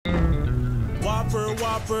Whopper,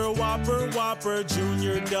 Whopper, Whopper, Whopper,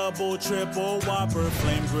 Junior, Double, Triple, Whopper,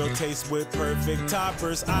 Flame Grill taste with perfect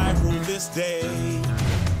toppers. I rule this day.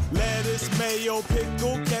 Lettuce, mayo,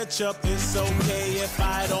 pickle, ketchup, it's okay if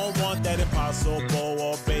I don't want that Impossible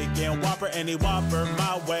or bacon Whopper, any Whopper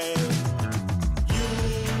my way. You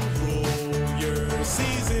rule your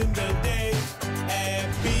season today at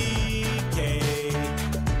BK.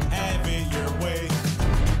 Have it your way.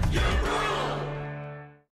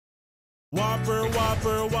 Whopper,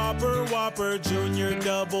 Whopper, Whopper, Whopper, Junior,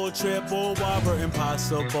 Double, Triple, Whopper,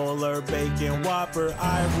 Impossible or bacon Whopper,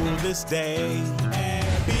 I rule this day. And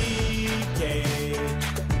BK,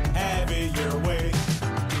 have it your way.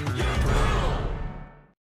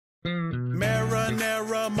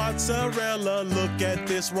 Marinara, mozzarella, look at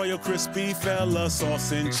this royal crispy fella.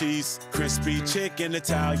 Sauce and cheese, crispy chicken,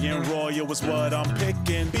 Italian royal is what I'm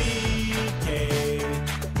picking. BK,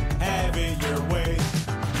 have it your way.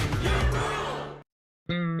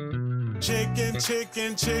 Chicken,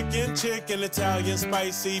 chicken, chicken, chicken, Italian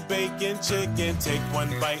spicy bacon chicken. Take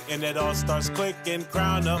one bite and it all starts clicking.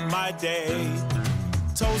 Crown up my day.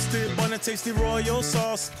 Toasted bun and tasty royal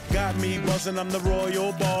sauce. Got me buzzing, I'm the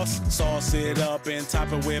royal boss. Sauce it up and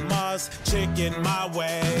top it with Maz. Chicken my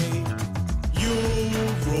way. You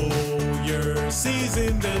rule your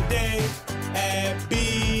season today at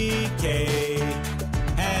BK.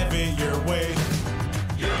 Have it your way.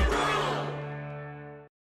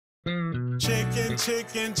 Chicken,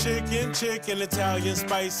 chicken, chicken, chicken, Italian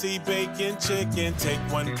spicy bacon chicken. Take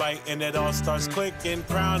one bite and it all starts clicking.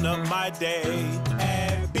 Crown up my day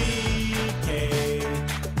at BK.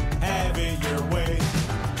 Have it your way.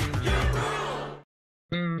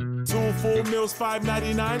 2 full meals,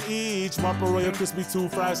 $5.99 each. Whopper Royal Crispy, 2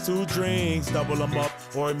 fries, 2 drinks. Double them up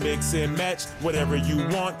or mix and match. Whatever you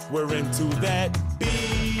want, we're into that.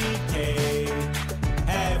 BK.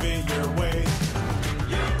 Have it your way.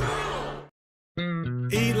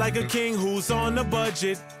 Eat like a king who's on a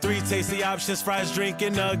budget. 3 tasty options, fries, drink,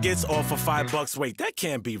 and nuggets. All for $5. Wait, that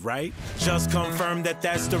can't be right. Just confirm that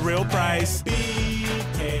that's the real price.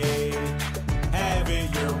 BK, have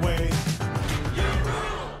it your way.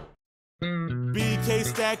 BK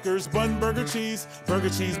Stackers, bun, burger, cheese. Burger,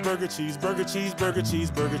 cheese, burger, cheese, burger, cheese, burger,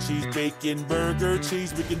 cheese, burger, cheese, bacon, burger,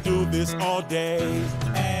 cheese. We can do this all day.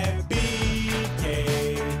 At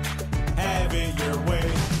BK, have it your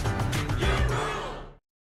way.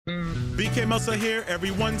 BK melts are here,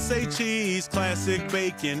 everyone say cheese. Classic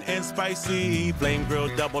bacon and spicy. Flame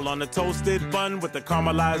grilled double on the toasted bun with the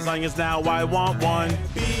caramelized onions, now I want one.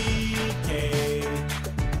 BK,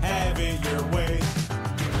 have it your way.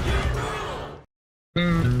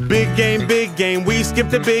 Big game, we skip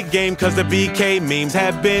the big game cause the BK memes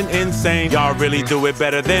have been insane. Y'all really do it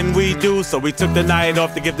better than we do, so we took the night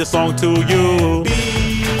off to give this song to you.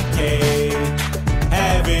 BK,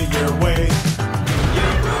 have it your way.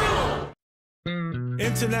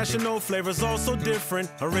 International flavors also different.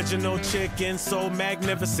 Original chicken, so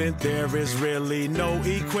magnificent. There is really no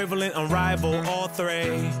equivalent, unrivaled, all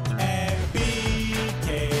three. At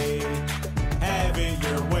BK, have it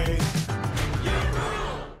your way.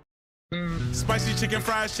 Spicy chicken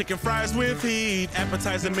fries with heat.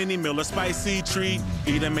 Appetizer, mini meal, a spicy treat.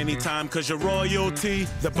 Eat them anytime cause you're royalty.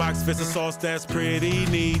 The box fits a sauce that's pretty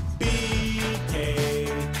neat. BK,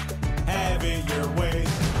 have it your way.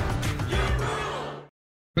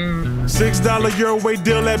 $6 your way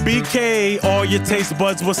deal at BK. All your taste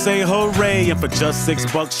buds will say hooray. And for just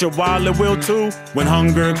 $6 your wallet will too. When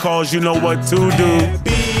hunger calls, you know what to do. At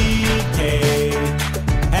BK,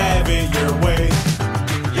 have it your way.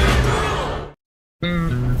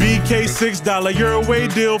 BK $6 your way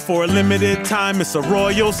deal for a limited time. It's a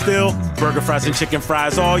royal still. Burger, fries, and chicken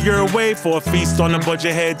fries all your way. For a feast on a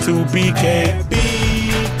budget, head to BK. At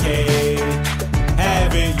BK,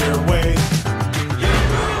 have it your way.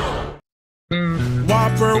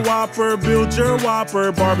 Whopper, build your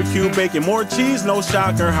Whopper. Barbecue, bacon, more cheese, no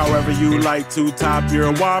shocker. However you like to top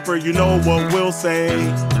your Whopper, you know what we'll say.